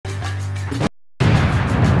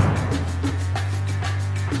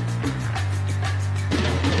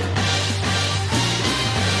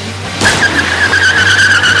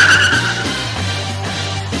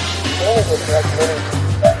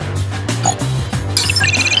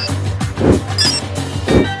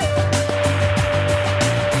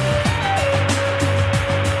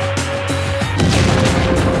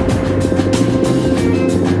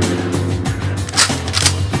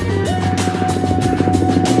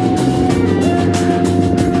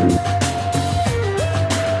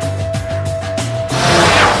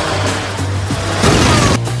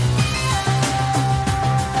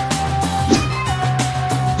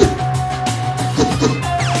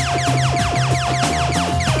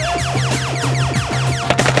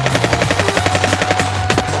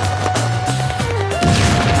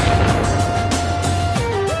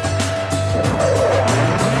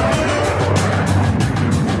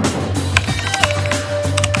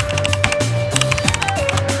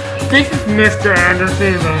This is Mr.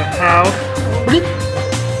 Anderson in the house. Bleep.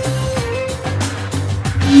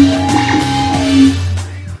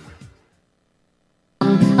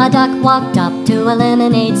 A duck walked up to a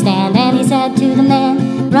lemonade stand and he said to the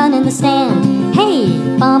man running the stand,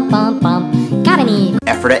 "Hey, bump, bump, bump, got any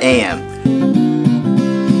Ephrata AM.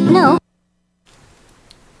 No."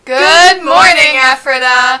 Good morning,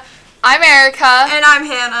 Ephrata. I'm Erica. And I'm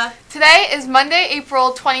Hannah. Today is Monday,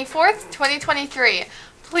 April 24th, 2023.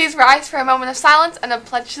 Please rise for a moment of silence and a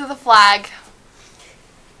pledge to the flag.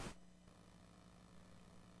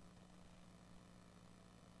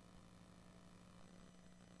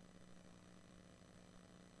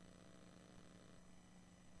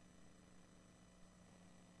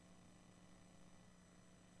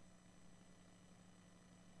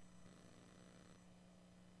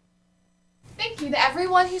 Thank you to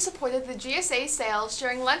everyone who supported the GSA sales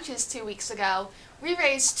during lunches 2 weeks ago. We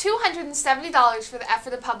raised $270 for the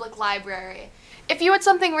Ephrata Public Library. If you had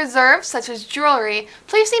something reserved, such as jewelry,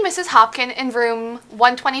 please see Mrs. Hopkin in room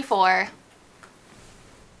 124.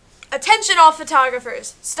 Attention all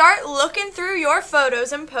photographers. Start looking through your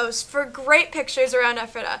photos and posts for great pictures around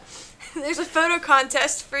Ephrata. There's a photo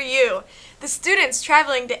contest for you. The students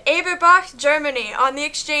traveling to Eberbach, Germany on the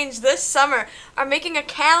exchange this summer are making a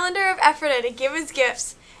calendar of Ephrata to give as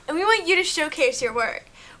gifts, and we want you to showcase your work.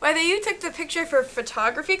 Whether you took the picture for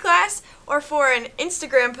photography class or for an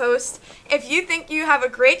Instagram post, if you think you have a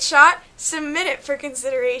great shot, submit it for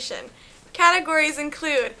consideration. Categories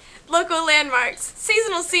include local landmarks,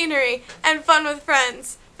 seasonal scenery, and fun with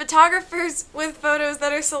friends. Photographers with photos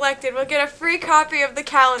that are selected will get a free copy of the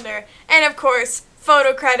calendar, and of course,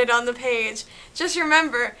 photo credit on the page. Just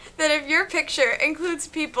remember that if your picture includes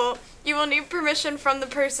people, you will need permission from the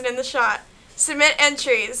person in the shot. Submit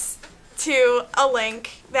entries to a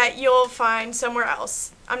link that you'll find somewhere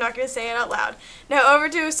else. I'm not going to say it out loud. Now over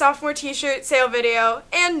to a sophomore t-shirt sale video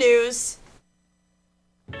and news.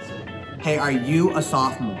 Hey, are you a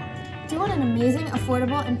sophomore? Do you want an amazing,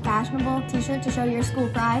 affordable, and fashionable t-shirt to show your school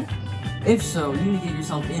pride? If so, you need to get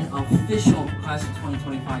yourself an official Class of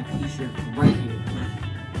 2025 t-shirt right here.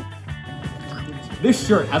 This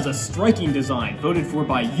shirt has a striking design voted for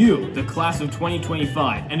by you, the Class of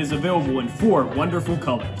 2025, and is available in 4 wonderful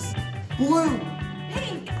colors. Blue.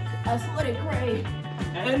 Pink! Athletic gray.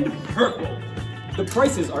 And purple. The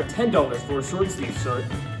prices are $10 for a short sleeve shirt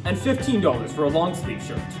and $15 for a long sleeve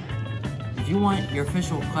shirt. If you want your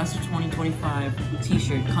official Class of 2025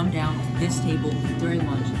 t-shirt, come down to this table during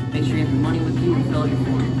lunch. Make sure you have your money with you and fill out your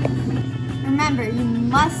form. Remember, you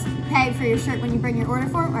must pay for your shirt when you bring your order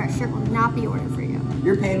form, or a shirt will not be ordered for you.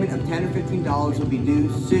 Your payment of $10 or $15 will be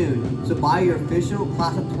due soon, so buy your official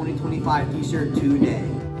Class of 2025 t-shirt today.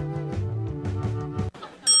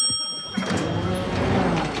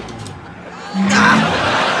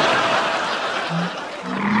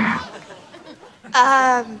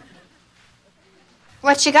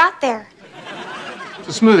 What you got there? It's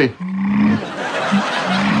a smoothie.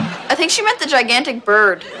 I think she meant the gigantic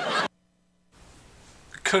bird.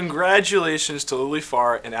 Congratulations to Lily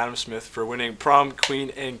Farr and Adam Smith for winning Prom Queen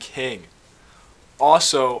and King.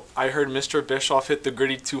 Also, I heard Mr. Bischoff hit the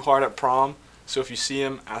gritty too hard at prom, so if you see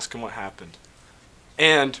him, ask him what happened.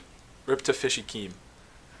 And rip to Fishy Keem.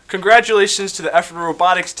 Congratulations to the Ephrata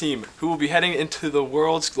Robotics team, who will be heading into the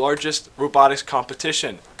world's largest robotics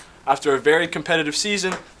competition. After a very competitive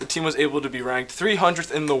season, the team was able to be ranked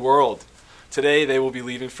 300th in the world. Today, they will be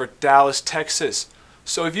leaving for Dallas, Texas.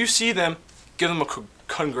 So if you see them, give them a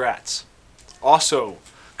congrats. Also,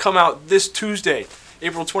 come out this Tuesday,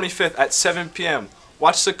 April 25th at 7 p.m.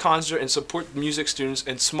 Watch the concert and support music students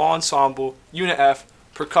in small ensemble, Unit F,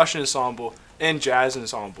 percussion ensemble, and jazz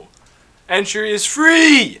ensemble. Entry is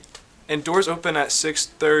free! And doors open at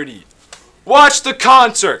 6:30. Watch the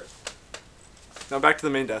concert! Now back to the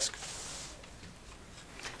main desk.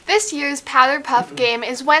 This year's Powder Puff game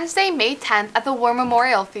is Wednesday, May 10th at the War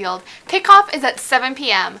Memorial Field. Kickoff is at 7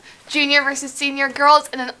 p.m. Junior versus senior girls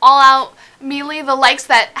in an all-out melee, the likes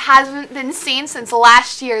that hasn't been seen since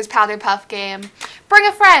last year's Powder Puff game. Bring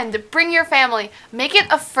a friend, bring your family, make it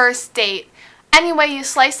a first date. Any way you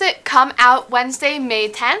slice it, come out Wednesday, May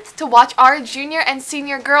 10th to watch our junior and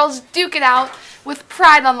senior girls duke it out with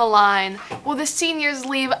pride on the line. Will the seniors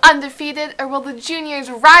leave undefeated, or will the juniors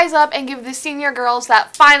rise up and give the senior girls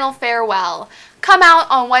that final farewell? Come out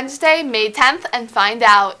on Wednesday, May 10th and find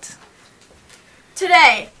out.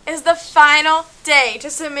 Today is the final day to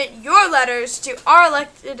submit your letters to our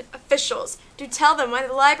elected officials to tell them why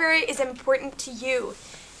the library is important to you.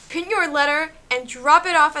 Print your letter and drop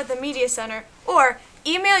it off at the media center, or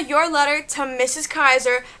email your letter to Mrs.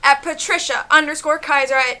 Kaiser at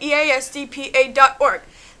patricia_kaiser@easdpa.org.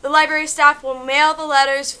 The library staff will mail the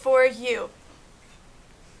letters for you.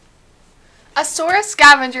 A Sora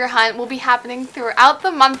scavenger hunt will be happening throughout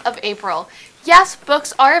the month of April. Yes,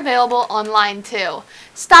 books are available online too.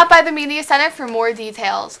 Stop by the Media Center for more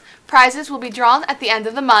details. Prizes will be drawn at the end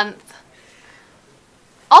of the month.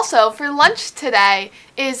 Also, for lunch today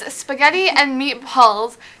is spaghetti and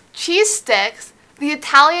meatballs, cheese sticks, the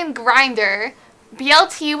Italian grinder,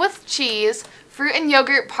 BLT with cheese, fruit and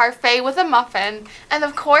yogurt parfait with a muffin, and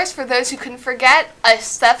of course, for those who couldn't forget, a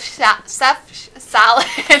stuffed salad.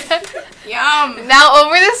 Yum! Now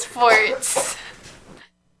over to sports.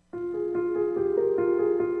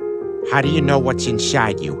 How do you know what's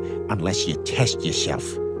inside you unless you test yourself?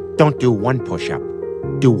 Don't do one push-up,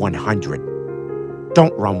 do 100.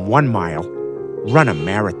 Don't run 1 mile, run a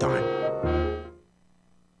marathon.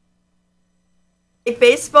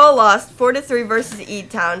 Baseball lost 4-3 versus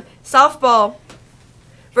E-Town. Softball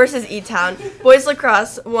versus E-Town. Boys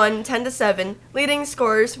lacrosse won 10-7. Leading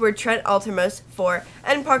scorers were Trent Altermos, 4,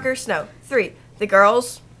 and Parker Snow, 3. The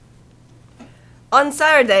girls. On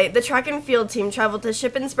Saturday, the track and field team traveled to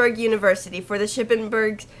Shippensburg University for the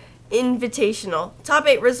Shippensburg Invitational. Top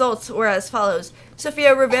 8 results were as follows.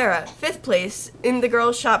 Sofia Rivera, 5th place in the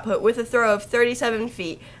girls' shot put with a throw of 37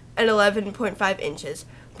 feet and 11.5 inches.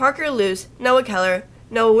 Parker Luce, Noah Keller,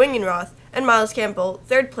 Noah Wingenroth, and Miles Campbell,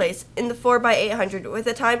 3rd place in the 4x800 with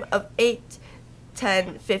a time of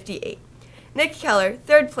 8:10:58. Nick Keller,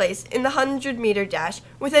 3rd place in the 100-meter dash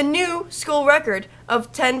with a new school record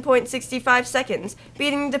of 10.65 seconds,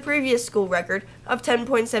 beating the previous school record of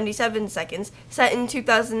 10.77 seconds set in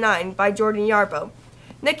 2009 by Jordan Yarbo.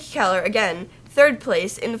 Nick Keller, again, 3rd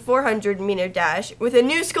place in the 400-meter dash with a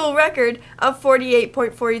new school record of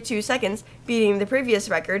 48.42 seconds, beating the previous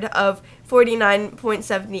record of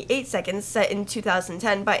 49.78 seconds set in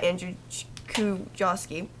 2010 by Andrew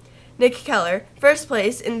Kujoski. Nick Keller, 1st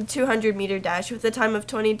place in the 200-meter dash with a time of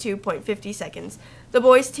 22.50 seconds. The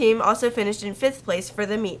boys' team also finished in 5th place for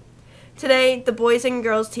the meet. Today, the boys and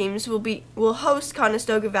girls teams will host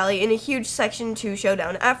Conestoga Valley in a huge Section 2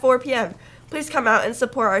 showdown at 4 p.m. Please come out and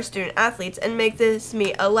support our student athletes and make this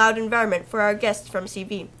meet a loud environment for our guests from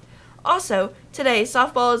CV. Also, today,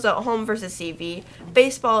 softball is at home versus CV,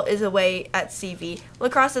 baseball is away at CV,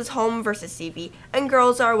 lacrosse is home versus CV, and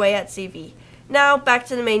girls are away at CV. Now, back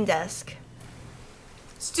to the main desk.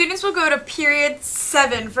 Students will go to period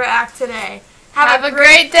 7 for ACT today. Have a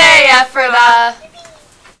great day, Ephrata!